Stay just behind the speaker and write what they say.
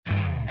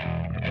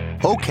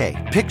Okay,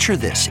 picture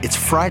this. It's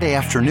Friday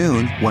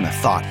afternoon when a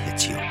thought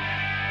hits you.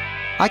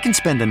 I can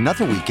spend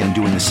another weekend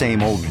doing the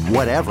same old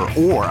whatever,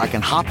 or I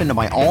can hop into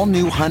my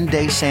all-new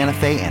Hyundai Santa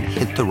Fe and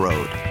hit the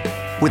road.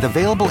 With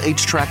available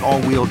H-Track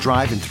all-wheel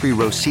drive and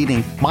 3-row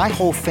seating, my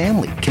whole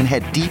family can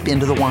head deep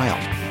into the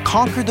wild.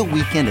 Conquer the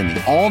weekend in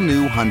the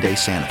all-new Hyundai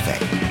Santa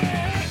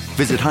Fe.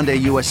 Visit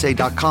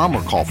HyundaiUSA.com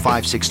or call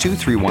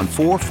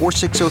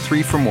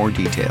 562-314-4603 for more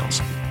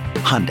details.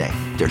 Hyundai,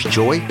 there's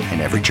joy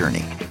in every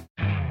journey.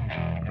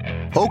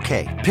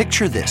 Okay,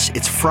 picture this.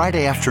 It's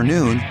Friday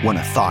afternoon when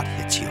a thought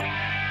hits you.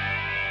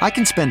 I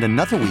can spend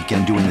another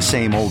weekend doing the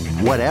same old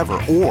whatever,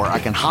 or I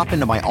can hop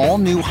into my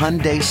all-new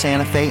Hyundai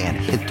Santa Fe and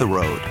hit the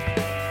road.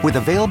 With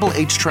available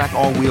H-Track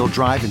all-wheel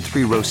drive and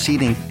 3-row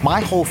seating, my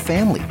whole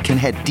family can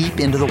head deep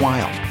into the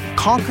wild.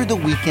 Conquer the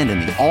weekend in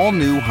the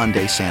all-new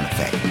Hyundai Santa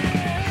Fe.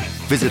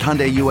 Visit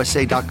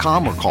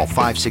HyundaiUSA.com or call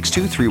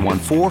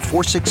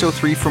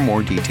 562-314-4603 for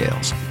more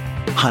details.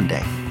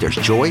 Hyundai, there's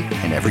joy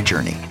in every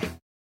journey.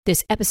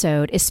 This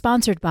episode is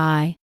sponsored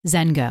by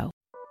Zengo.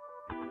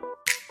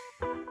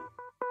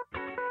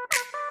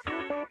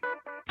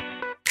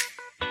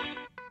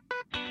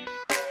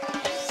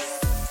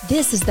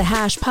 This is the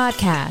Hash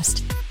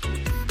Podcast.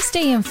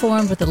 Stay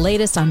informed with the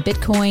latest on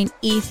Bitcoin,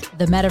 ETH,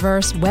 the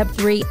metaverse,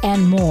 Web3,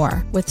 and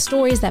more, with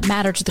stories that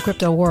matter to the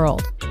crypto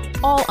world.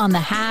 All on the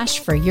Hash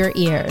for your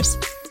ears.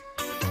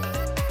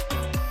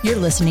 You're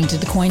listening to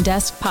the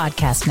CoinDesk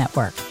Podcast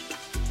Network.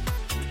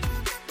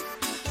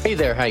 Hey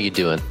there, how you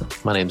doing?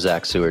 My name's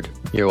Zach Seward.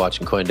 You're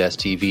watching CoinDesk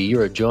TV. You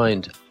are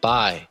joined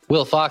by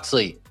Will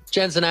Foxley,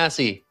 Jen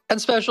Zanassi,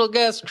 and special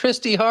guest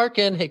Christy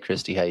Harkin. Hey,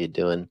 Christy, how you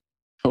doing?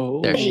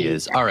 Oh, there she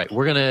is. All right,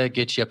 we're going to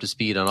get you up to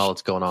speed on all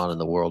that's going on in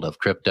the world of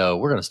crypto.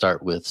 We're going to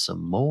start with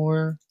some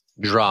more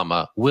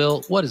drama.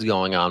 Will, what is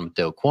going on with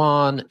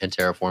Kwon and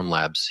Terraform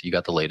Labs? You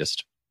got the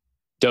latest.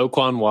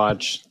 Kwon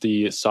Watch,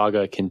 the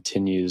saga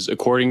continues.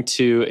 According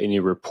to a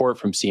new report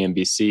from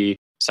CNBC,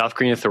 South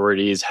Korean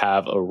authorities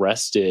have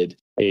arrested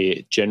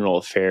a general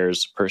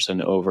affairs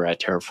person over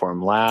at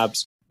Terraform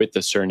Labs with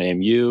the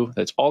surname Yu.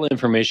 That's all the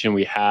information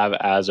we have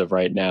as of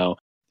right now.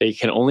 They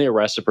can only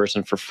arrest a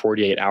person for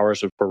 48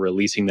 hours before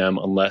releasing them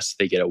unless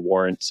they get a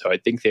warrant. So I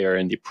think they are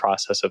in the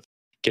process of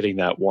getting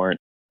that warrant.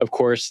 Of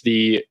course,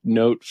 the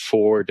note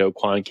for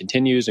Kwon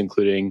continues,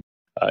 including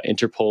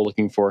Interpol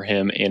looking for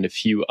him and a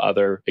few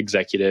other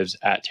executives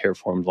at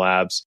Terraform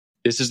Labs.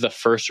 This is the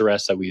first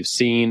arrest that we've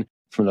seen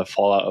from the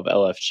fallout of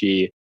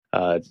LFG,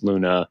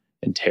 Luna,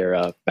 and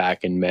Terra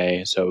back in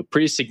May. So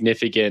pretty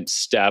significant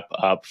step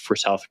up for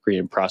South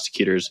Korean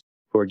prosecutors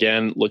who are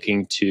again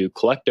looking to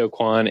collect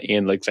Kwon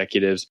and the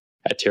executives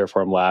at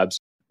Terraform Labs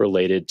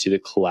related to the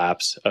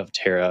collapse of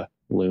Terra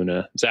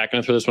Luna. Zach, I'm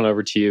going to throw this one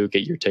over to you.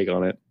 Get your take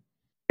on it.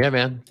 Yeah,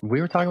 man. We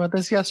were talking about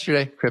this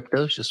yesterday.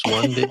 Crypto's just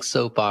one big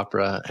soap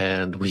opera,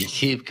 and we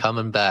keep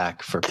coming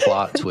back for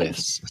plot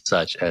twists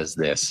such as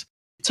this.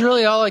 It's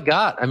really all I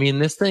got. I mean,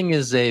 this thing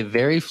is a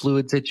very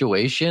fluid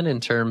situation in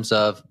terms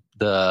of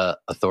the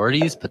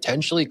authorities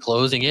potentially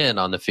closing in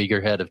on the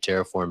figurehead of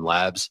Terraform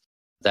Labs.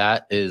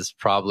 That is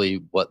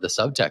probably what the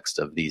subtext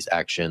of these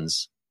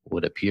actions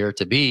would appear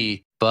to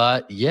be.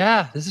 But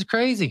yeah, this is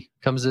crazy.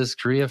 Comes as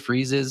Korea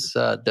freezes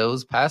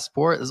Do's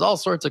passport. There's all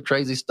sorts of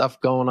crazy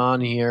stuff going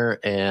on here.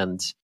 And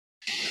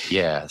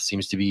yeah,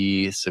 seems to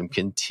be some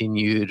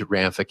continued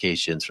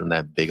ramifications from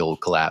that big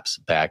old collapse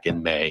back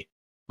in May.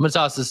 I'm going to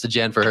toss this to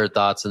Jen for her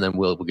thoughts, and then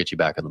we'll get you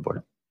back on the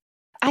board.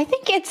 I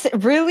think it's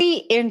really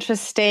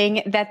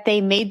interesting that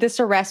they made this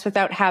arrest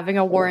without having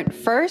a warrant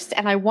first.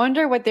 And I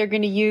wonder what they're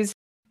going to use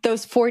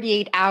those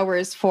 48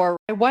 hours for.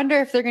 I wonder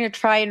if they're going to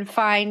try and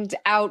find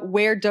out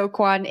where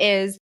Kwon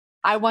is.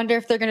 I wonder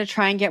if they're going to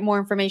try and get more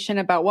information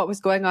about what was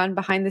going on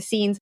behind the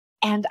scenes.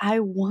 And I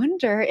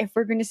wonder if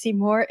we're going to see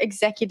more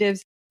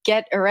executives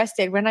get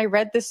arrested. When I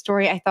read this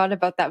story, I thought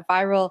about that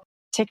viral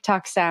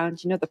TikTok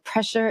sound. You know, the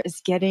pressure is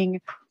getting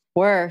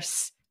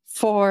worse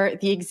for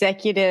the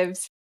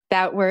executives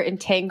that were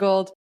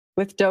entangled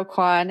with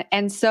Kwon.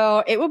 And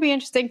so it will be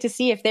interesting to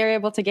see if they're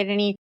able to get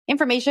any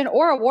information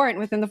or a warrant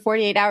within the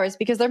 48 hours,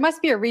 because there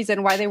must be a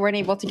reason why they weren't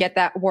able to get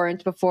that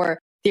warrant before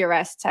the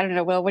arrest. I don't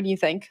know, Will, what do you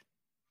think?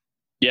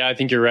 Yeah, I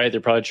think you're right. They're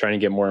probably trying to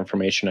get more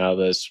information out of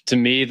this. To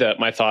me,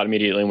 my thought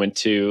immediately went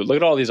to look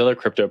at all these other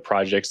crypto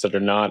projects that are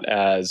not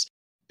as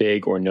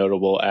big or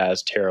notable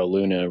as Terra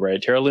Luna,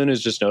 right? Terra Luna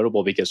is just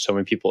notable because so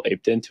many people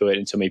aped into it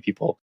and so many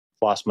people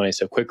lost money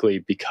so quickly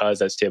because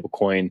that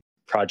stablecoin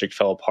project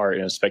fell apart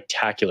in a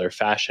spectacular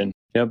fashion.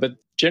 But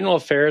general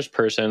affairs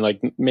person,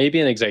 like maybe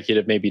an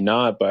executive, maybe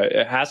not, but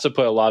it has to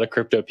put a lot of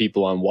crypto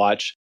people on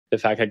watch. The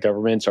fact that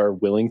governments are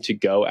willing to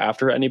go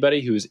after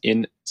anybody who's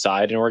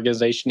inside an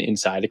organization,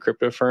 inside a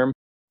crypto firm,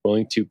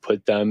 willing to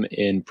put them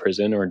in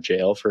prison or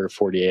jail for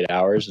 48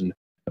 hours and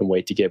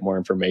wait to get more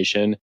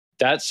information.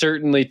 That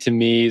certainly to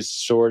me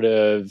sort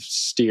of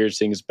steers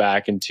things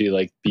back into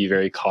like be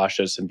very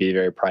cautious and be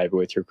very private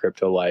with your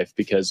crypto life,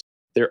 because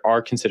there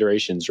are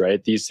considerations,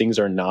 right? These things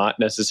are not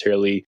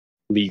necessarily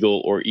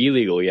legal or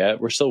illegal yet.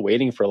 We're still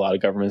waiting for a lot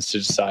of governments to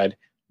decide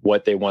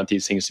what they want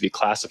these things to be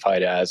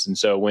classified as. And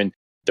so when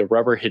the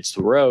rubber hits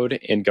the road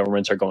and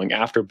governments are going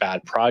after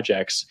bad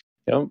projects,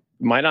 it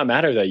might not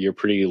matter that you're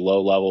pretty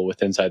low level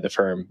with inside the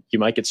firm. You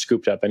might get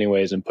scooped up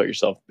anyways and put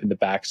yourself in the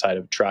backside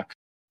of a truck.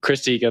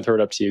 Christy, can I throw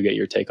it up to you, get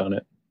your take on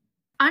it?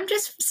 I'm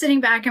just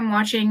sitting back and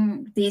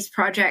watching these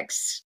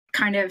projects,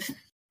 kind of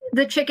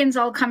the chickens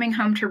all coming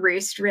home to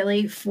roost,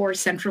 really, for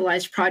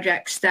centralized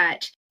projects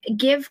that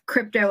give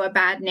crypto a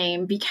bad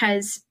name,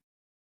 because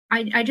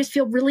I just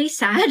feel really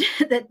sad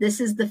that this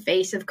is the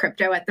face of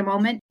crypto at the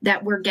moment,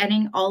 that we're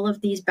getting all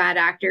of these bad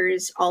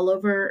actors all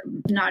over,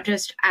 not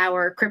just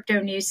our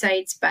crypto news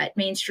sites, but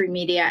mainstream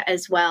media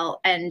as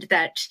well. And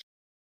that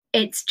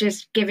it's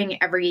just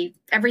giving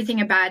everything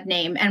a bad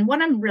name. And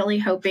what I'm really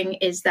hoping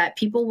is that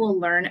people will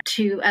learn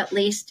to at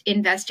least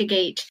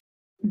investigate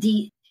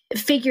the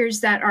figures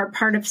that are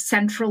part of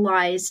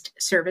centralized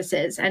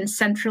services and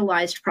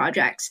centralized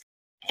projects,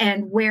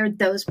 and where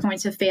those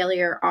points of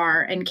failure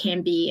are and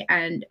can be,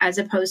 and as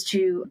opposed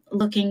to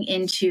looking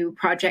into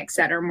projects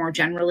that are more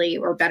generally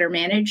or better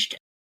managed.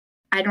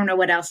 I don't know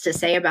what else to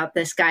say about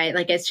this guy.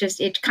 Like,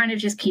 it kind of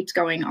just keeps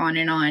going on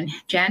and on.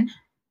 Jen?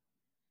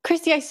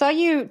 Christy, I saw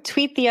you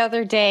tweet the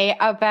other day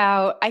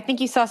about, I think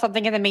you saw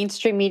something in the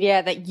mainstream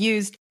media that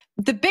used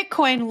the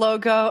Bitcoin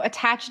logo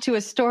attached to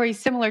a story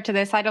similar to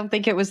this. I don't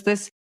think it was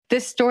this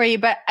story,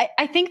 but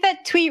I think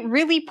that tweet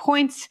really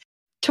points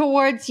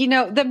towards,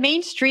 the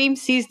mainstream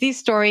sees these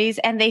stories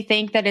and they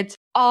think that it's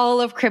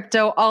all of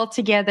crypto all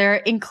together,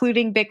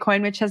 including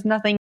Bitcoin, which has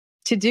nothing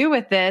to do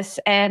with this.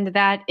 And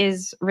that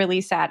is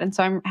really sad. And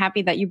so I'm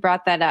happy that you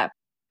brought that up.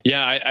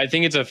 Yeah, I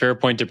think it's a fair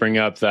point to bring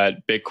up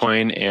that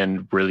Bitcoin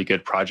and really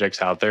good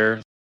projects out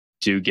there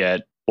do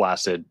get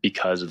blasted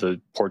because of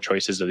the poor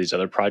choices of these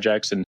other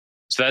projects. And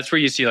so that's where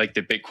you see like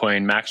the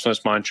Bitcoin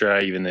maximalist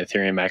mantra, even the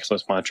Ethereum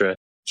maximalist mantra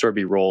sort of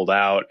be rolled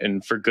out,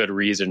 and for good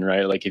reason,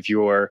 right? Like if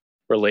you're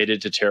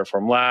related to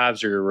Terraform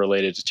Labs or you're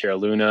related to Terra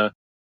Luna,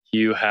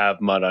 you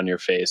have mud on your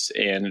face.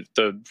 And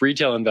the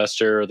retail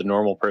investor or the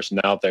normal person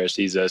out there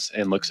sees this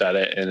and looks at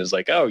it and is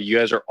like, oh, you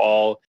guys are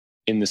all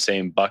in the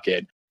same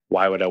bucket.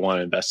 Why would I want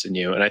to invest in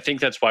you? And I think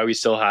that's why we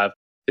still have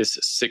this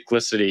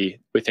cyclicity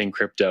within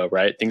crypto,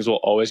 right? Things will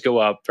always go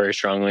up very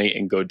strongly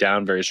and go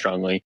down very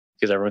strongly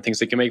because everyone thinks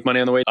they can make money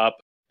on the way up,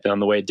 and on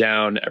the way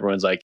down,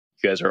 everyone's like,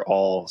 you guys are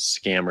all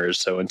scammers.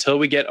 So until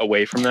we get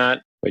away from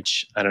that,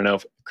 which I don't know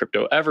if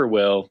crypto ever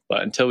will,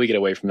 but until we get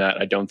away from that,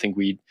 I don't think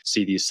we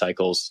see these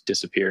cycles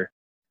disappear.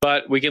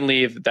 But we can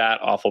leave that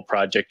awful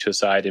project to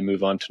aside and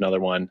move on to another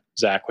one.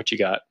 Zach, what you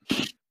got?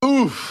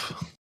 Oof.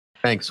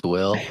 Thanks,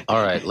 Will.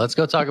 All right, let's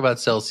go talk about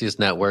Celsius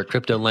Network,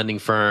 crypto lending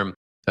firm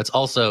that's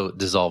also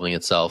dissolving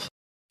itself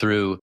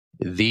through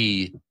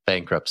the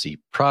bankruptcy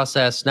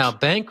process. Now,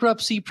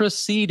 bankruptcy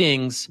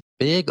proceedings,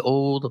 big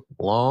old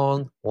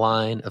long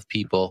line of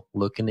people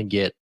looking to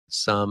get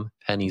some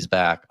pennies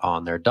back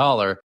on their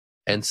dollar.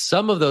 And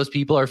some of those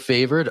people are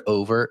favored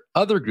over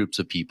other groups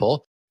of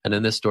people. And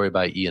in this story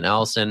by Ian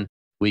Allison,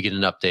 we get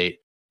an update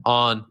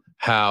on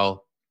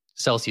how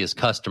Celsius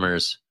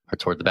customers are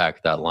toward the back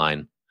of that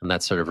line. And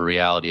that's sort of a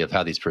reality of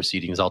how these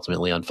proceedings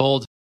ultimately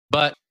unfold.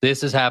 But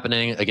this is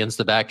happening against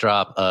the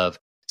backdrop of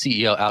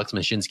CEO Alex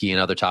Mashinsky and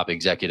other top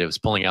executives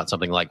pulling out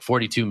something like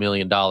 $42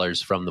 million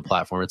from the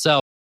platform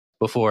itself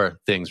before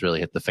things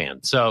really hit the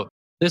fan. So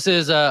this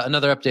is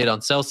another update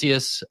on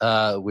Celsius,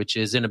 which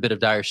is in a bit of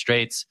dire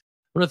straits.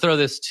 I'm going to throw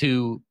this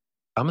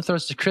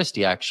to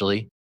Christy,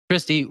 actually.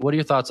 Christy, what are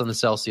your thoughts on the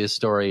Celsius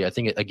story? I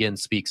think it, again,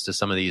 speaks to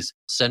some of these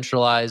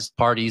centralized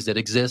parties that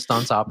exist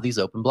on top of these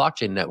open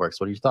blockchain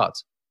networks. What are your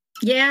thoughts?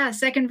 Yeah,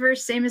 second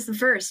verse, same as the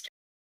first.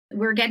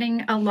 We're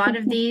getting a lot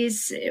of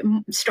these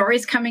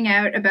stories coming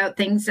out about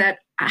things that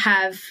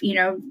have,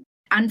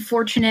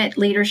 unfortunate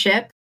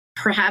leadership,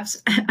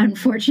 perhaps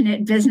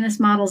unfortunate business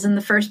models in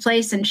the first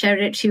place. And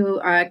shout out to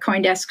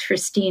CoinDesk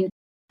Christine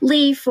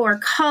Lee for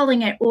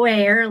calling it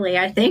way early,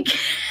 I think.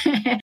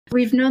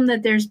 We've known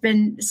that there's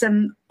been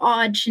some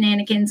odd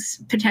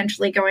shenanigans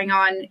potentially going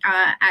on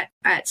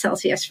at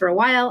Celsius for a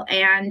while.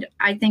 And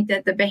I think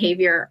that the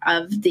behavior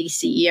of the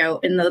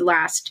CEO in the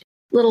last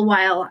little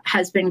while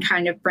has been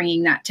kind of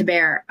bringing that to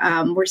bear.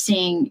 We're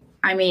seeing,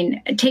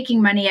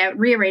 taking money out,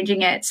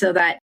 rearranging it so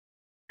that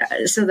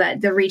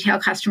the retail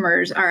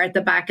customers are at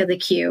the back of the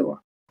queue.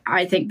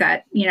 I think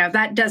that,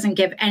 that doesn't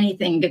give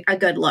anything a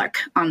good look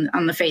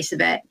on the face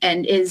of it,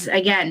 and is,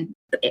 again,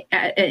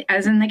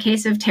 as in the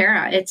case of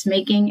Terra, it's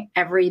making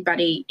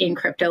everybody in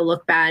crypto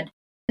look bad.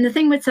 And the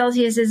thing with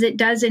Celsius is it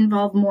does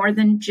involve more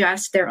than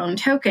just their own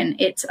token.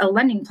 It's a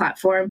lending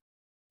platform.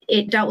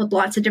 It dealt with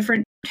lots of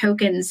different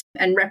tokens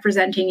and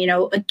representing,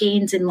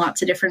 gains in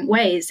lots of different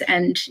ways.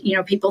 And,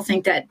 people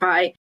think that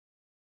by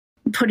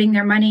putting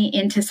their money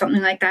into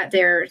something like that,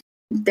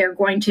 they're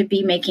going to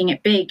be making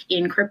it big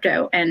in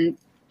crypto. And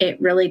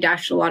it really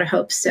dashed a lot of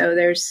hopes. So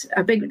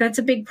that's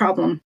a big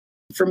problem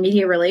for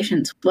media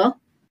relations. Well,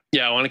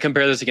 yeah, I want to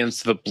compare this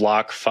against the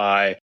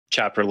BlockFi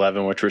Chapter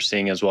 11, which we're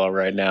seeing as well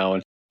right now.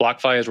 And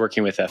BlockFi is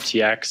working with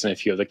FTX and a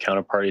few other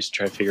counterparties to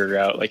try to figure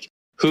out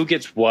who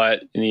gets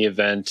what in the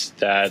event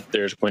that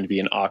there's going to be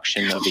an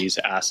auction of these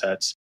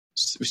assets.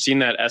 We've seen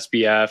that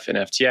SBF and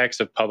FTX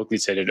have publicly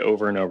stated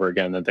over and over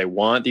again that they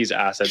want these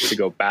assets to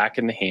go back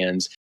in the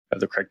hands of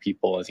the correct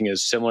people. I think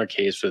it's a similar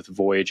case with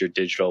Voyager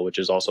Digital, which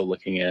is also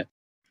looking at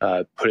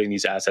putting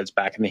these assets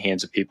back in the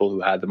hands of people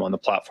who had them on the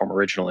platform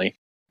originally.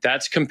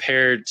 That's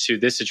compared to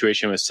this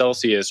situation with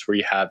Celsius, where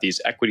you have these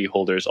equity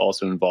holders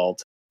also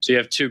involved. So you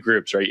have two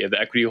groups, right? You have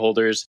the equity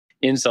holders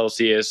in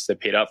Celsius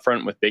that paid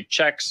upfront with big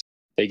checks.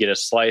 They get a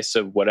slice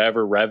of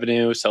whatever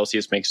revenue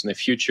Celsius makes in the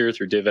future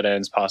through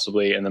dividends,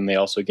 possibly. And then they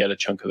also get a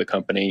chunk of the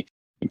company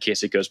in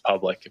case it goes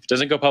public. If it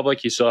doesn't go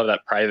public, you still have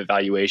that private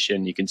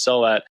valuation. You can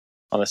sell that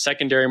on the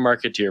secondary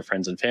market to your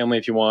friends and family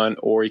if you want,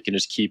 or you can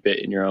just keep it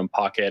in your own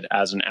pocket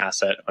as an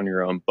asset on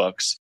your own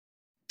books.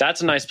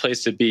 That's a nice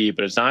place to be,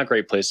 but it's not a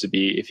great place to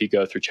be if you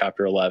go through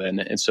Chapter 11.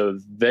 And so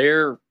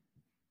their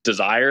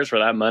desires for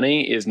that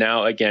money is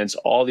now against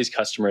all these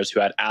customers who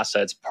had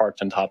assets parked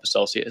on top of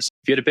Celsius.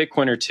 If you had a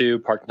Bitcoin or two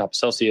parked on top of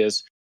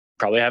Celsius,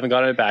 probably haven't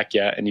gotten it back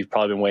yet, and you've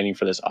probably been waiting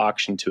for this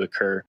auction to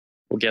occur.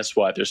 Well, guess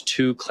what? There's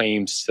two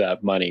claims to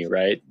that money,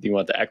 right? You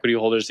want the equity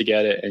holders to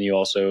get it, and you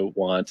also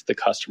want the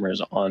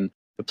customers on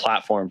the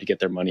platform to get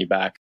their money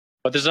back.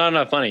 But there's not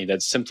enough money.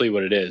 That's simply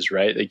what it is,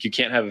 right? Like, you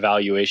can't have a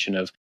valuation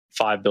of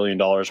 $5 billion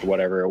or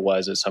whatever it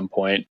was at some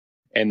point,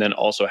 and then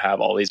also have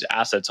all these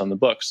assets on the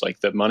books.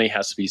 Like, the money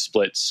has to be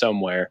split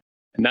somewhere.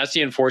 And that's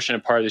the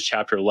unfortunate part of this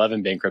Chapter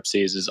 11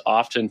 bankruptcies is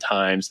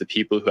oftentimes the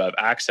people who have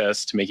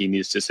access to making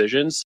these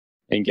decisions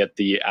and get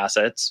the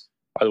assets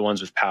are the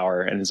ones with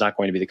power. And it's not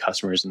going to be the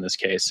customers in this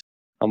case.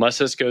 Unless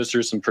this goes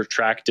through some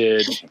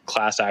protracted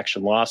class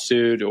action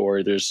lawsuit,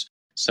 or there's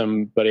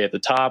somebody at the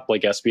top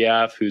like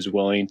SBF who's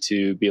willing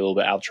to be a little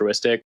bit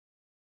altruistic,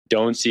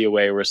 don't see a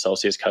way where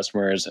Celsius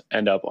customers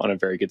end up on a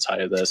very good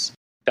side of this.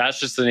 That's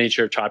just the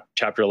nature of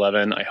Chapter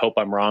 11. I hope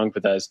I'm wrong,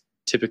 but that's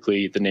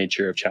typically the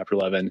nature of Chapter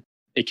 11.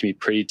 It can be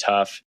pretty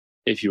tough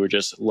if you were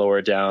just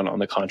lower down on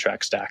the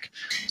contract stack.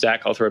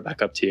 Zach, I'll throw it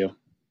back up to you.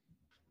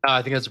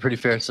 I think that's a pretty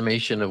fair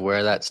summation of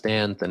where that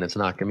stands, and it's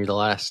not going to be the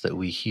last that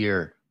we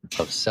hear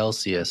of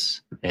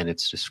Celsius and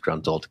its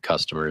disgruntled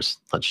customers.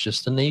 That's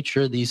just the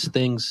nature of these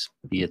things,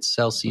 be it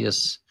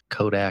Celsius,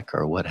 Kodak,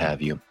 or what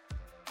have you.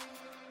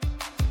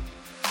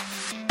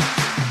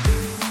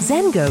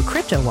 Zengo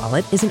Crypto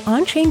Wallet is an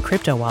on-chain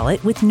crypto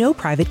wallet with no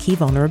private key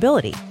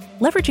vulnerability,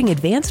 leveraging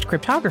advanced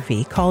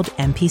cryptography called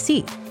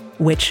MPC,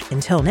 which,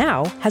 until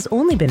now, has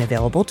only been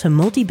available to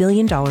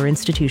multi-billion-dollar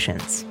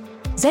institutions.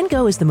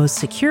 Zengo is the most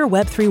secure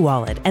Web3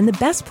 wallet and the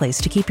best place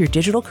to keep your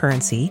digital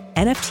currency,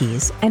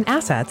 NFTs, and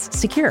assets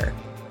secure.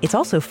 It's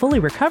also fully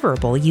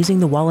recoverable using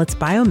the wallet's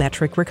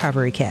biometric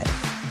recovery kit.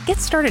 Get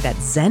started at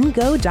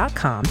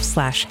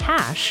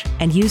zengo.com/hash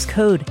and use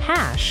code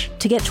HASH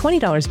to get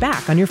 $20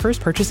 back on your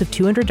first purchase of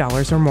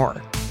 $200 or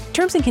more.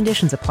 Terms and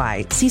conditions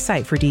apply. See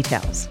site for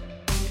details.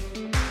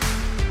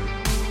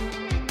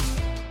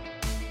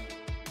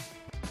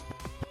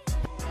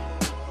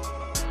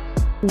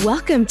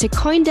 Welcome to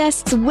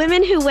CoinDesk's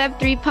Women Who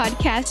Web3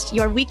 podcast,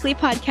 your weekly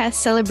podcast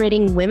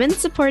celebrating women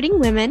supporting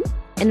women,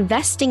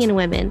 investing in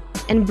women,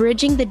 and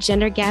bridging the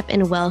gender gap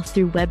in wealth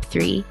through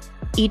Web3.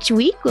 Each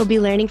week, we'll be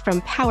learning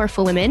from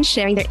powerful women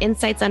sharing their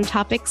insights on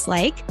topics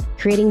like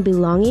creating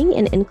belonging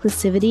and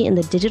inclusivity in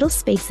the digital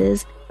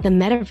spaces, the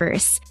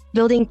metaverse,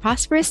 building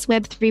prosperous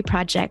Web3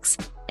 projects,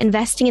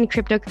 investing in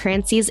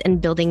cryptocurrencies, and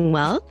building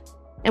wealth.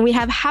 And we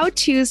have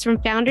how-tos from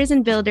founders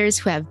and builders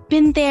who have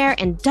been there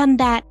and done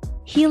that,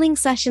 healing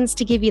sessions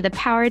to give you the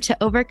power to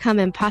overcome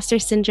imposter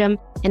syndrome,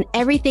 and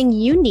everything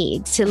you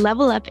need to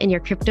level up in your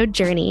crypto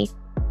journey.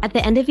 At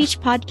the end of each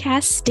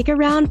podcast, stick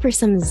around for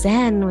some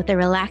Zen with a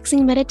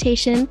relaxing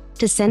meditation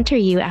to center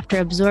you after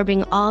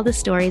absorbing all the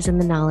stories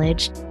and the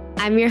knowledge.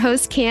 I'm your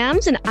host,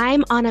 Cams, and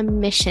I'm on a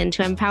mission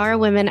to empower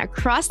women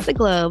across the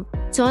globe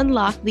to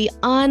unlock the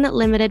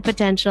unlimited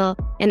potential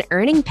and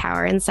earning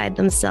power inside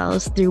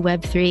themselves through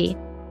Web3.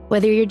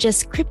 Whether you're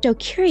just crypto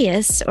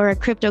curious or a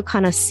crypto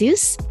connoisseur,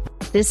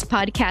 this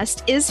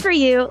podcast is for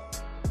you.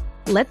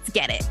 Let's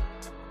get it.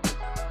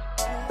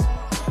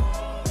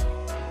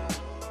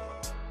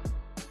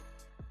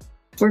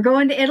 We're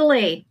going to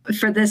Italy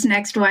for this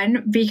next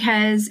one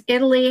because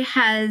Italy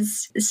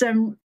has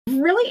some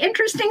really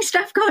interesting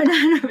stuff going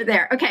on over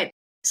there. Okay,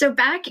 so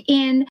back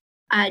in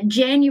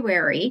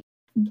January,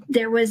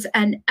 there was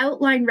an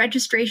outline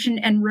registration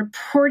and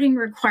reporting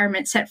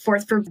requirement set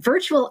forth for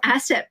virtual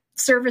asset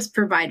service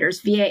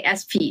providers,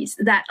 VASPs,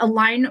 that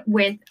align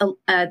with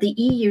the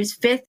EU's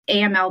 5th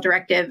AML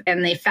directive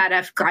and the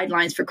FATF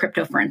guidelines for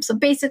crypto firms. So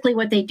basically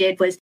what they did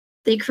was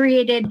they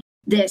created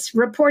this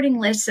reporting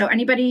list. So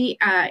anybody,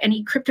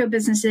 any crypto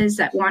businesses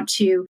that want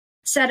to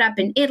set up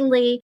in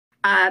Italy,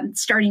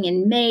 starting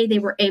in May, they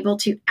were able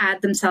to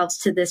add themselves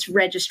to this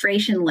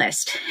registration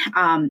list,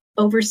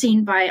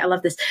 overseen by, I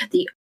love this,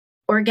 the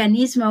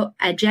Organismo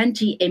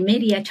Agenti e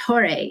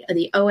Mediatore,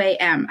 the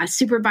OAM, a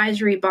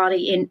supervisory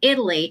body in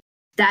Italy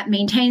that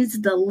maintains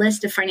the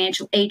list of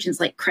financial agents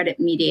like credit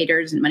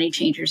mediators and money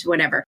changers,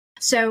 whatever.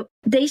 So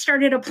they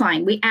started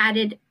applying. We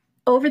added,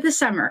 over the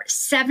summer,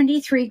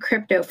 73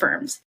 crypto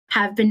firms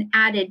have been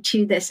added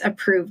to this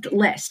approved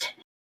list.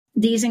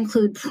 These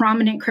include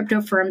prominent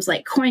crypto firms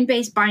like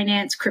Coinbase,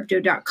 Binance,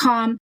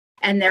 Crypto.com,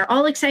 and they're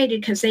all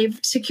excited because they've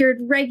secured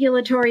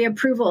regulatory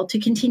approval to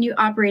continue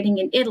operating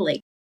in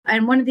Italy.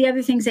 And one of the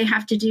other things they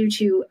have to do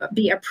to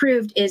be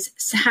approved is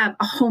to have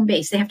a home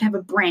base. They have to have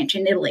a branch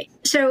in Italy.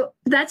 So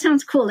that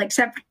sounds cool,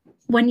 except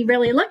when you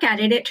really look at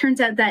it, it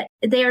turns out that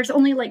there's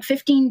only like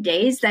 15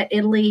 days that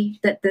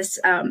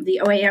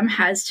the OAM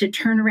has to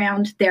turn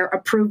around their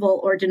approval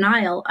or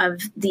denial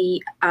of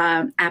the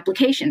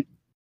application,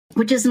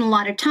 which isn't a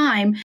lot of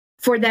time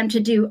for them to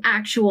do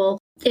actual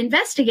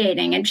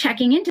investigating and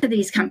checking into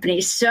these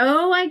companies.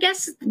 So I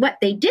guess what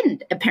they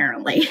didn't,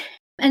 apparently.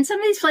 And some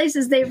of these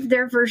places,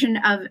 their version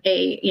of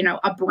a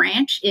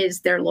branch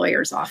is their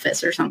lawyer's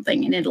office or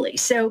something in Italy.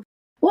 So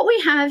what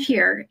we have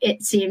here,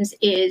 it seems,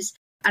 is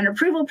an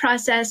approval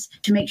process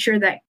to make sure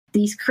that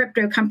these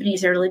crypto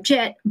companies are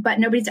legit, but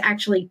nobody's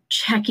actually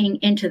checking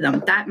into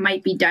them. That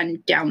might be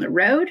done down the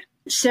road.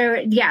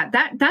 So yeah,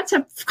 that's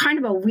a kind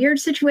of a weird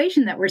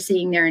situation that we're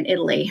seeing there in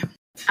Italy.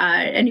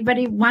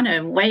 Anybody want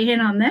to weigh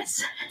in on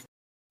this?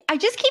 I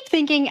just keep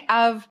thinking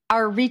of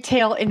our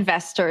retail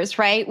investors,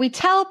 right? We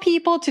tell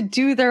people to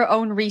do their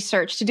own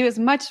research, to do as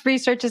much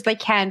research as they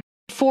can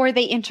before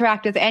they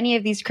interact with any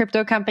of these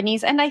crypto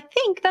companies. And I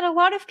think that a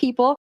lot of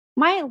people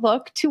might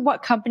look to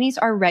what companies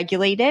are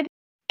regulated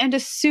and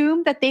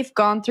assume that they've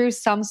gone through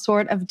some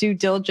sort of due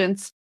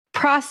diligence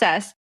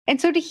process.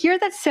 And so to hear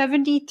that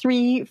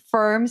 73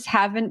 firms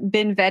haven't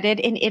been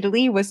vetted in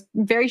Italy was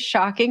very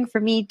shocking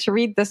for me to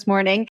read this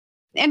morning.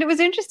 And it was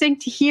interesting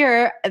to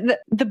hear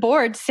the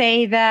board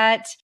say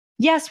that,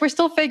 yes, we're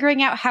still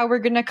figuring out how we're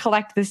going to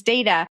collect this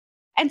data.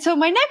 And so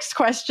my next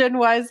question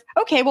was,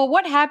 okay, well,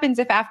 what happens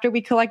if after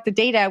we collect the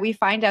data, we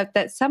find out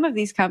that some of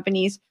these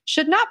companies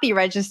should not be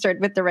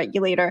registered with the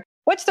regulator?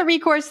 What's the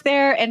recourse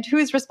there and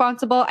who's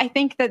responsible? I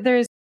think that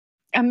there's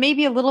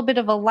maybe a little bit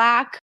of a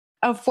lack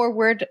of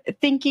forward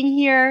thinking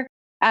here.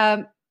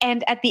 And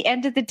at the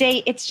end of the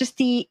day, it's just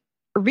the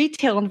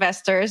retail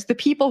investors, the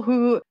people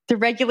who the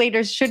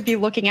regulators should be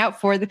looking out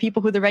for, the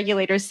people who the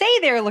regulators say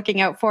they're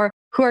looking out for,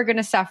 who are going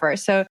to suffer.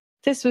 So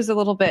this was a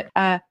little bit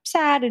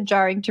sad and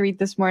jarring to read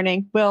this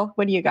morning. Will,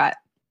 what do you got?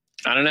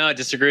 I don't know. I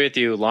disagree with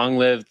you. Long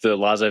live the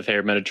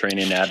laissez-faire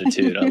Mediterranean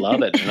attitude. I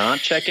love it. They're not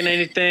checking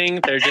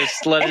anything. They're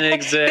just letting it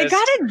exist. They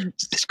gotta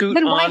scoot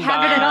then why on have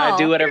by, it at all?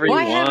 do whatever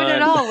why you have want. It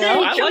at all,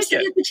 Will? I like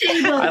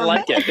it. I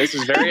like it. This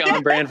is very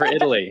on brand for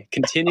Italy.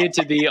 Continue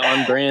to be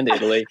on brand,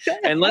 Italy.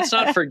 And let's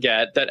not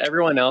forget that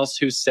everyone else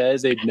who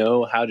says they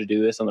know how to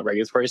do this on the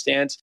regulatory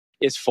stance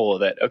is full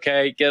of it.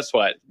 Okay, guess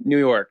what? New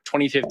York,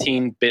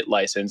 2015 bit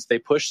license. They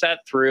pushed that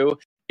through.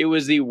 It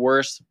was the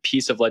worst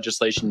piece of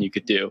legislation you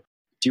could do.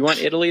 Do you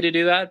want Italy to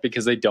do that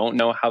because they don't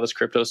know how this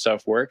crypto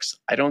stuff works?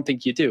 I don't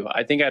think you do.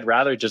 I think I'd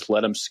rather just let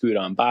them scoot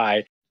on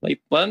by. Let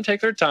them take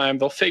their time.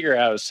 They'll figure it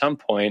out at some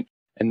point,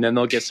 and then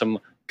they'll get some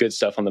good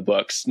stuff on the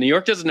books. New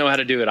York doesn't know how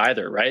to do it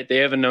either, right? They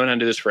haven't known how to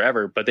do this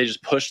forever, but they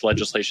just pushed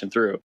legislation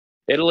through.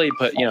 Italy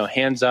put,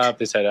 hands up.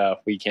 They said,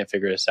 we can't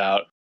figure this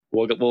out.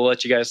 We'll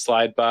let you guys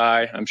slide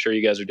by. I'm sure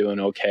you guys are doing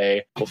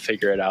okay. We'll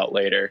figure it out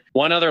later.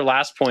 One other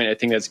last point I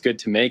think that's good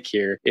to make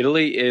here.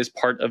 Italy is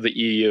part of the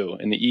EU,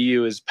 and the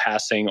EU is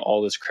passing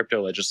all this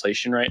crypto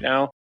legislation right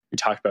now. We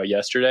talked about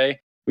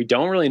yesterday. We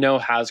don't really know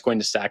how it's going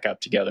to stack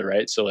up together,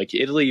 right? So like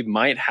Italy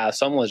might have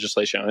some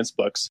legislation on its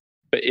books,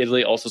 but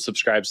Italy also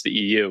subscribes to the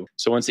EU.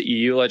 So once the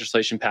EU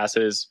legislation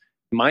passes,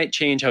 it might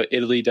change how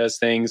Italy does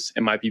things.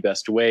 It might be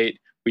best to wait.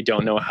 We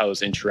don't know how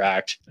those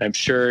interact. I'm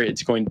sure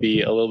it's going to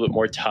be a little bit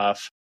more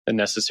tough than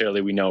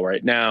necessarily we know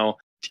right now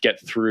to get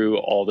through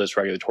all this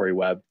regulatory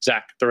web.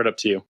 Zach, throw it up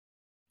to you.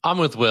 I'm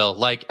with Will.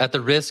 Like, at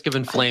the risk of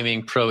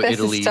inflaming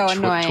pro-Italy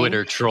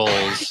Twitter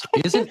trolls,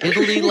 isn't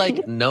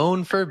Italy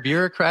known for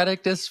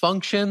bureaucratic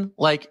dysfunction?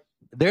 Like,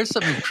 there's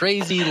some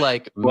crazy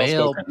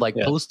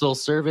postal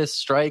service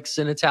strikes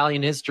in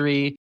Italian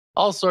history,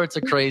 all sorts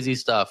of crazy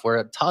stuff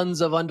where tons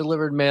of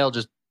undelivered mail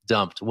just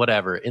dumped,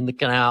 whatever, in the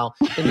canal,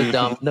 in the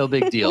dump, no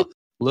big deal.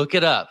 Look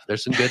it up.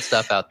 There's some good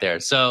stuff out there.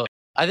 So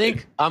I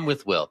think I'm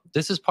with Will.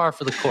 This is par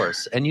for the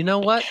course. And you know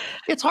what?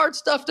 It's hard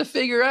stuff to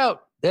figure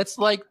out. That's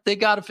they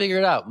got to figure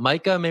it out.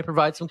 Micah may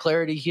provide some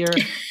clarity here,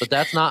 but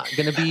that's not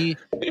going to be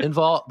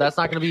involved. That's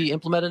not going to be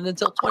implemented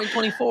until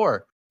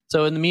 2024.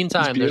 So in the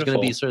meantime, there's going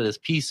to be sort of this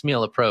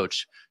piecemeal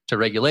approach to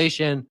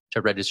regulation,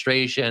 to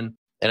registration.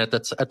 And at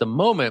the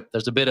moment,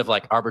 there's a bit of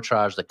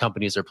arbitrage that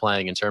companies are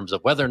playing in terms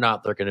of whether or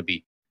not they're going to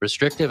be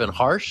restrictive and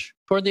harsh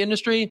toward the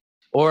industry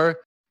or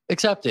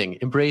accepting,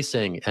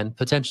 embracing, and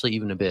potentially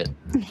even a bit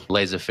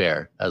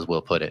laissez-faire, as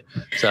Will put it.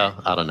 So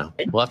I don't know.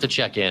 We'll have to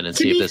check in and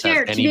see if this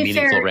has any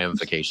meaningful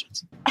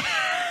ramifications.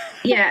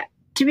 Yeah.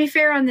 To be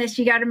fair on this,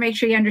 you got to make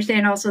sure you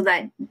understand also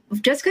that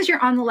just because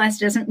you're on the list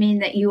doesn't mean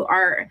that you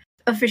are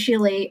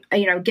officially,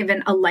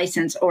 given a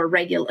license or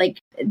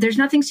there's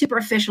nothing super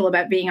official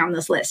about being on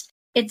this list.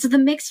 It's the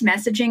mixed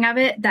messaging of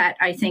it that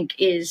I think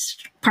is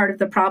part of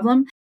the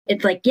problem.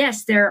 It's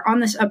yes, they're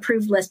on this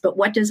approved list, but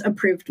what does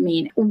approved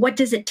mean? What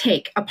does it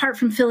take? Apart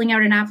from filling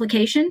out an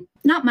application?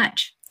 Not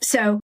much.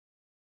 So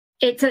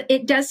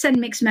it does send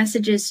mixed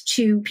messages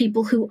to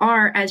people who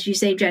are, as you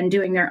say, Jen,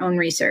 doing their own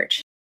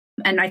research.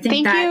 And I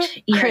think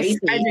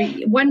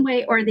either one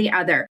way or the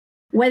other.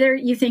 Whether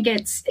you think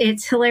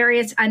it's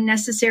hilarious,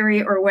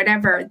 unnecessary, or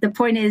whatever, the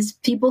point is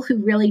people who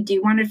really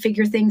do want to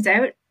figure things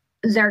out,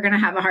 they're going to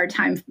have a hard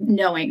time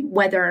knowing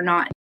whether or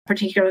not a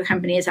particular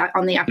company is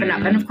on the up and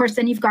up. And of course,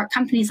 then you've got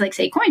companies like,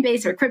 say,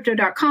 Coinbase or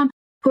Crypto.com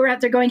who are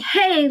out there going,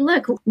 hey,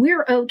 look,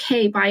 we're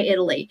okay by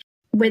Italy,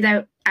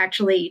 without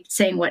actually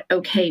saying what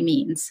okay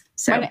means.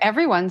 So when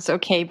everyone's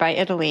okay by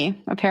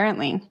Italy,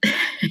 apparently.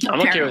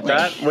 I'm okay with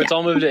that. Let's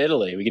all move to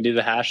Italy. We can do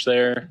the hash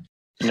there.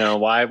 You know,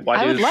 why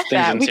do things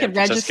that. in We San could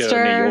Francisco,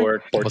 register, New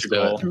York,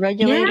 Portugal,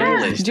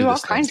 regulators, do all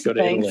kinds of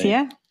things. Italy.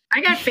 Yeah.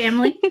 I got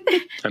family.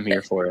 I'm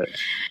here for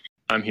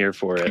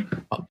it.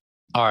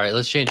 All right,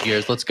 let's change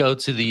gears. Let's go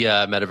to the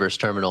metaverse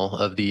terminal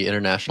of the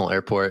international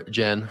airport.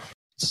 Jen,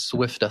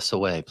 swift us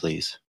away,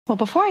 please. Well,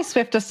 before I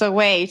swift us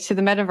away to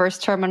the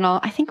metaverse terminal,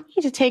 I think we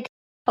need to take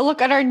a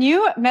look at our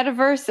new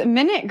metaverse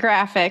minute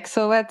graphic.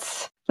 So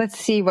let's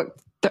see what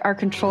our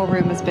control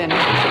room has been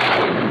working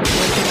on.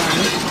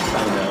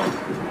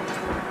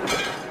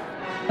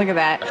 Look at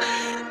that.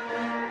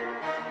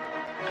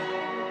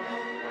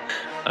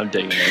 I'm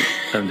digging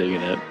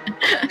it.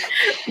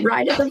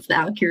 Ride of the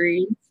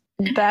Valkyries.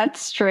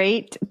 That's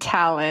straight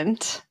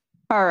talent.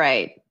 All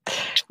right.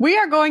 We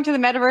are going to the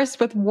metaverse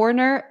with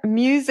Warner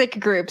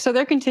Music Group. So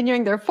they're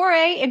continuing their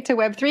foray into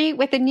Web3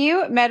 with a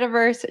new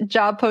metaverse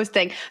job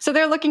posting. So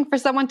they're looking for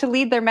someone to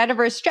lead their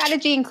metaverse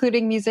strategy,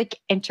 including music,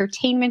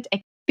 entertainment,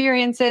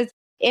 experiences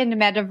in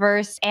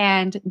metaverse,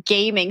 and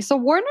gaming. So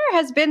Warner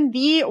has been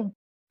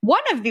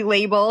one of the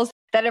labels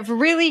that have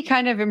really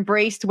kind of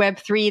embraced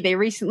Web3. They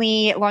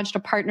recently launched a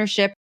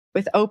partnership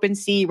with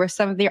OpenSea where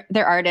some of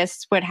their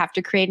artists would have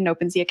to create an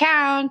OpenSea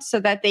account so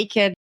that they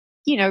could,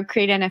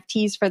 create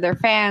NFTs for their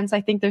fans.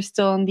 I think they're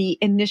still in the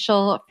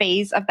initial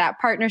phase of that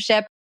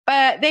partnership,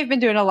 but they've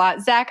been doing a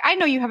lot. Zach, I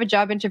know you have a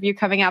job interview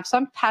coming up, so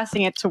I'm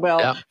passing it to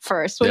Will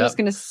first. We're just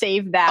going to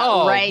save that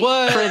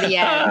for the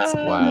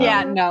end. Wow.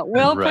 Yeah, no,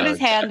 Will put his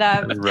hand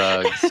up.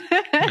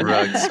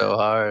 Rugs so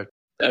hard.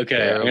 Okay,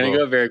 Terrible. I'm going to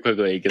go very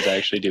quickly because I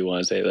actually do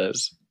want to say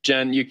this.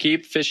 Jen, you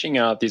keep fishing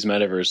out these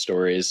metaverse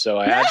stories, so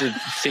I had to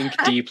think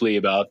deeply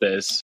about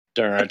this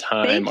during our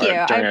time,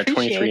 during our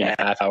 23 and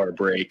a half hour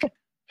break.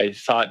 I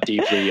thought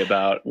deeply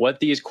about what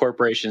these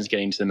corporations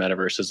getting to the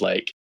metaverse is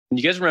like. And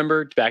you guys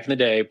remember back in the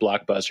day,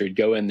 Blockbuster, you'd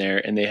go in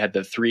there and they had the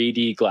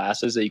 3D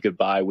glasses that you could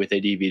buy with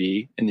a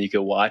DVD, and you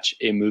could watch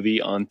a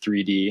movie on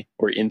 3D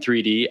or in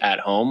 3D at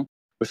home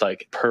with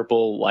like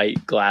purple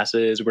light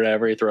glasses,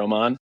 whatever you throw them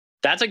on.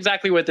 That's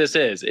exactly what this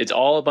is. It's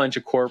all a bunch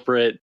of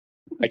corporate,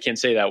 I can't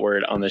say that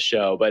word on the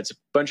show, but it's a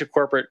bunch of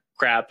corporate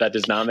crap that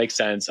does not make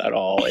sense at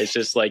all. It's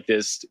just like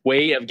this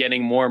way of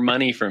getting more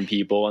money from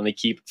people, and they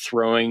keep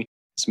throwing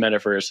this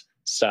metaverse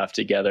stuff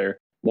together.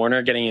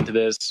 Warner getting into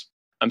this,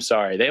 I'm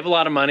sorry. They have a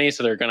lot of money,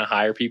 so they're going to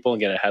hire people and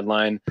get a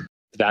headline.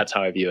 That's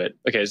how I view it.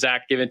 Okay,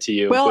 Zach, give it to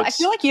you. Well, I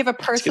feel like you have a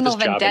personal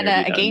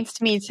vendetta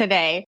against me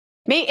today.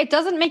 It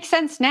doesn't make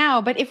sense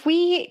now, but if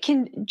we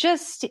can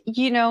just,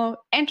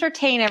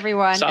 entertain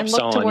everyone and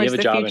look towards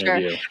the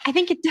future, I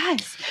think it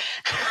does.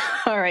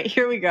 All right,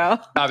 here we go.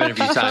 Job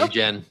interview time,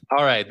 Jen.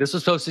 All right, this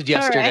was posted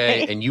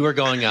yesterday, and you are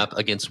going up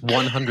against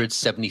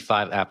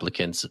 175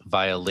 applicants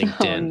via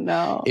LinkedIn. Oh,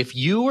 no. If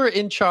you were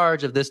in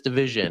charge of this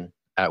division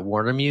at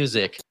Warner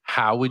Music,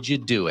 how would you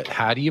do it?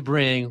 How do you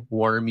bring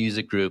Warner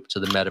Music Group to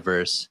the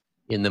metaverse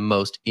in the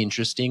most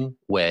interesting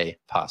way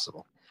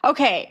possible?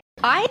 Okay,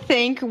 I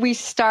think we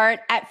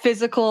start at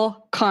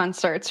physical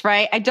concerts,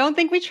 right? I don't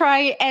think we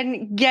try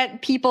and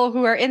get people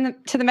who are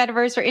to the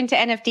metaverse or into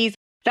NFTs.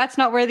 That's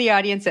not where the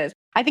audience is.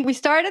 I think we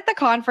start at the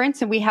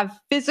conference and we have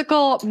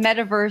physical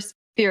metaverse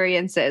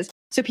experiences.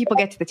 So people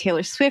get to the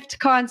Taylor Swift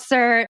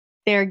concert,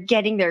 they're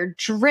getting their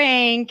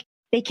drink,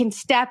 they can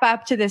step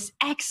up to this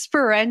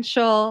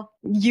experiential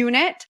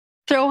unit,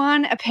 throw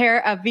on a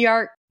pair of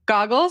VR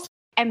goggles,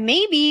 and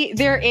maybe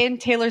they're in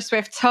Taylor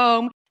Swift's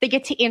home. They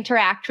get to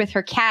interact with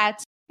her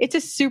cats. It's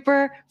a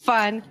super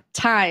fun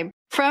time.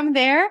 From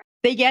there,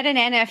 they get an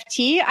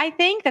NFT, I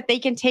think, that they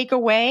can take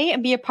away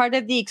and be a part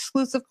of the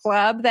exclusive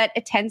club that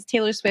attends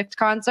Taylor Swift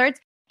concerts.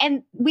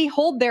 And we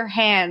hold their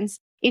hands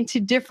into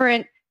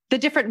the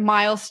different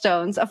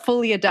milestones of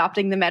fully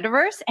adopting the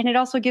metaverse. And it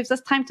also gives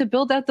us time to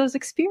build out those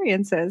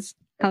experiences.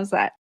 How's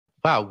that?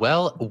 Wow,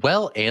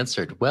 well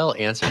answered. Well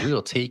answered. We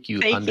will take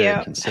you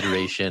under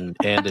consideration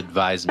and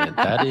advisement.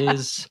 That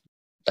is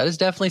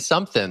definitely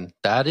something.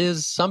 That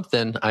is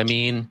something. I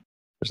mean,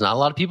 there's not a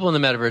lot of people in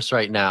the metaverse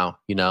right now.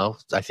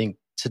 I think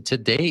to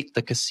date,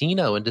 the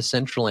casino in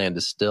Decentraland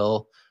is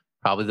still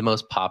probably the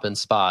most poppin'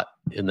 spot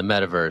in the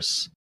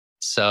metaverse.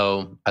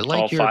 So I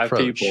like all your five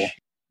approach. People.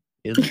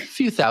 A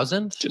few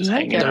thousand, just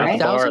hanging out at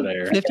the bar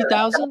there.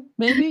 50,000,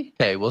 maybe.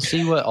 Okay, we'll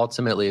see what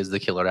ultimately is the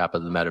killer app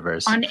of the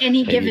metaverse on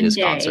any given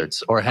day.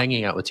 Concerts or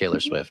hanging out with Taylor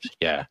Swift.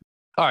 Yeah.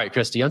 All right,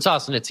 Christy, I'm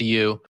tossing it to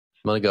you.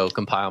 I'm gonna go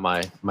compile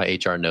my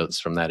HR notes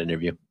from that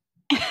interview.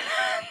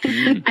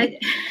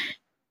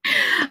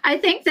 I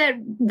think that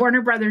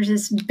Warner Brothers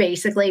is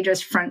basically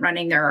just front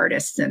running their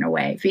artists in a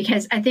way,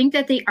 because I think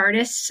that the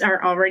artists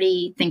are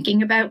already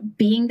thinking about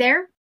being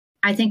there.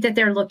 I think that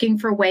they're looking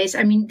for ways.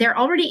 I mean, they're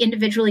already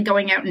individually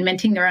going out and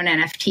minting their own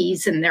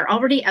NFTs, and they're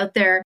already out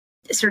there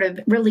sort of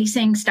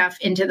releasing stuff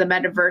into the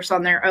metaverse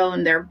on their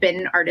own. There have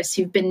been artists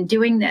who've been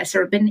doing this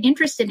or been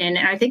interested in it.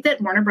 And I think that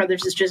Warner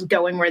Brothers is just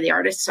going where the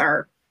artists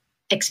are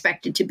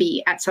expected to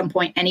be at some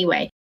point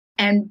anyway.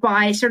 And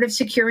by sort of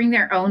securing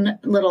their own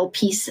little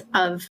piece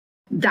of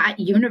that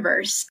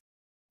universe,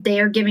 they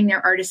are giving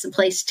their artists a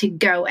place to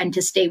go and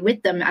to stay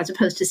with them, as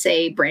opposed to,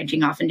 say,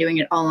 branching off and doing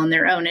it all on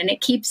their own. And it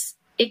keeps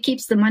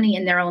the money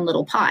in their own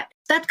little pot.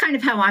 That's kind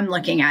of how I'm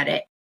looking at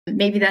it.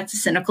 Maybe that's a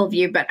cynical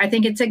view, but I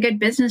think it's a good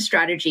business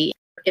strategy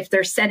if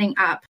they're setting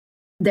up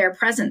their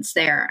presence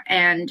there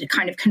and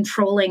kind of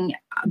controlling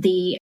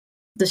the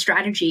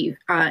strategy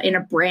in a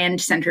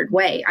brand-centered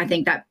way. I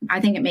think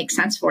it makes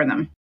sense for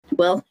them.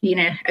 Will,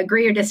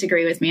 agree or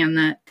disagree with me on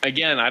that?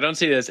 Again, I don't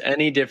see this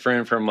any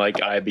different from like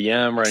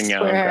IBM running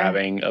out and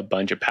grabbing a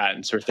bunch of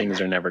patents or things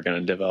they're never going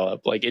to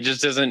develop. Like, it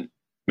just doesn't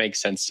make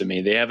sense to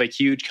me. They have a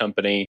huge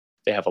company.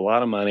 They have a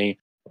lot of money.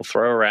 They'll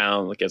throw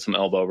around, get some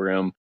elbow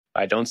room.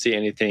 I don't see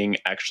anything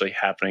actually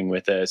happening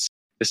with this.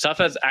 The stuff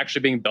that's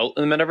actually being built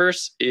in the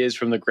metaverse is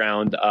from the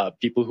ground up.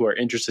 People who are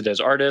interested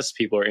as artists,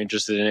 people who are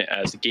interested in it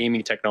as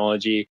gaming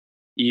technology,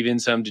 even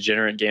some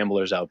degenerate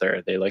gamblers out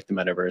there, they like the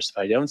metaverse.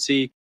 I don't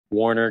see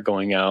Warner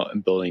going out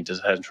and building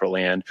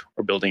Decentraland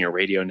or building a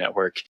radio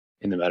network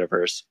in the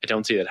metaverse. I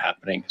don't see that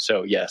happening.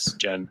 So yes,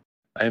 Jen,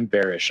 I am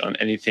bearish on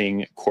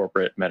anything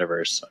corporate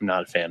metaverse. I'm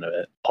not a fan of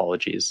it.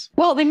 Apologies.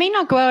 Well, they may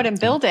not go out and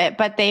build it,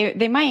 but they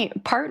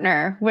might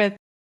partner with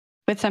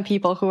some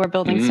people who are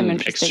building some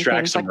interesting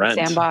things like the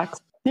Sandbox.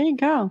 There you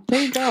go.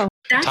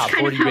 That's Top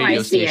kind 40 of how radio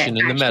I see station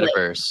it, in the actually.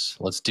 metaverse.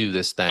 Let's do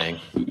this thing.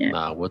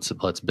 Yeah. Let's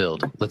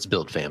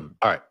build, fam.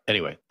 All right.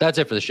 Anyway, that's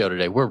it for the show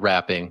today. We're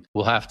wrapping.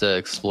 We'll have to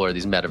explore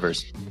these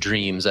metaverse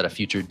dreams at a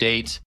future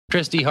date.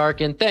 Christy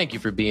Harkin, thank you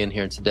for being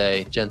here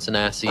today. Jen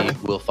Sanasi,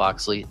 Will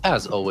Foxley,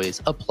 as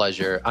always, a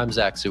pleasure. I'm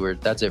Zach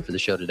Seward. That's it for the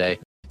show today.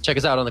 Check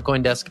us out on the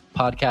CoinDesk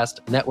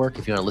Podcast Network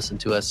if you want to listen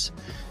to us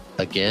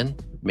again.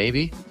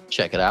 Maybe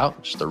check it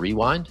out. Just a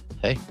rewind.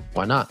 Hey,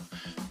 why not?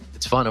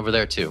 It's fun over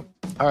there too.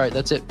 All right,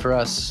 that's it for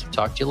us.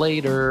 Talk to you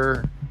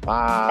later.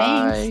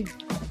 Bye. Thanks.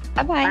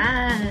 Bye-bye.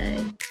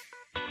 Bye.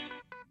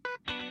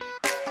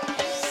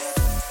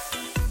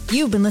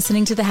 You've been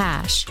listening to The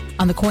Hash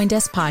on the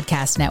CoinDesk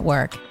Podcast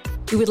Network.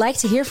 We would like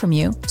to hear from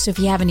you, so if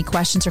you have any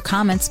questions or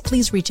comments,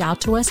 please reach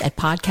out to us at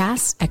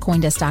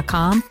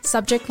podcasts@coindesk.com,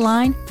 subject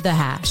line, The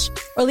Hash,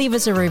 or leave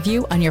us a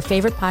review on your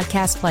favorite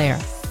podcast player.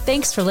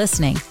 Thanks for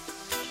listening.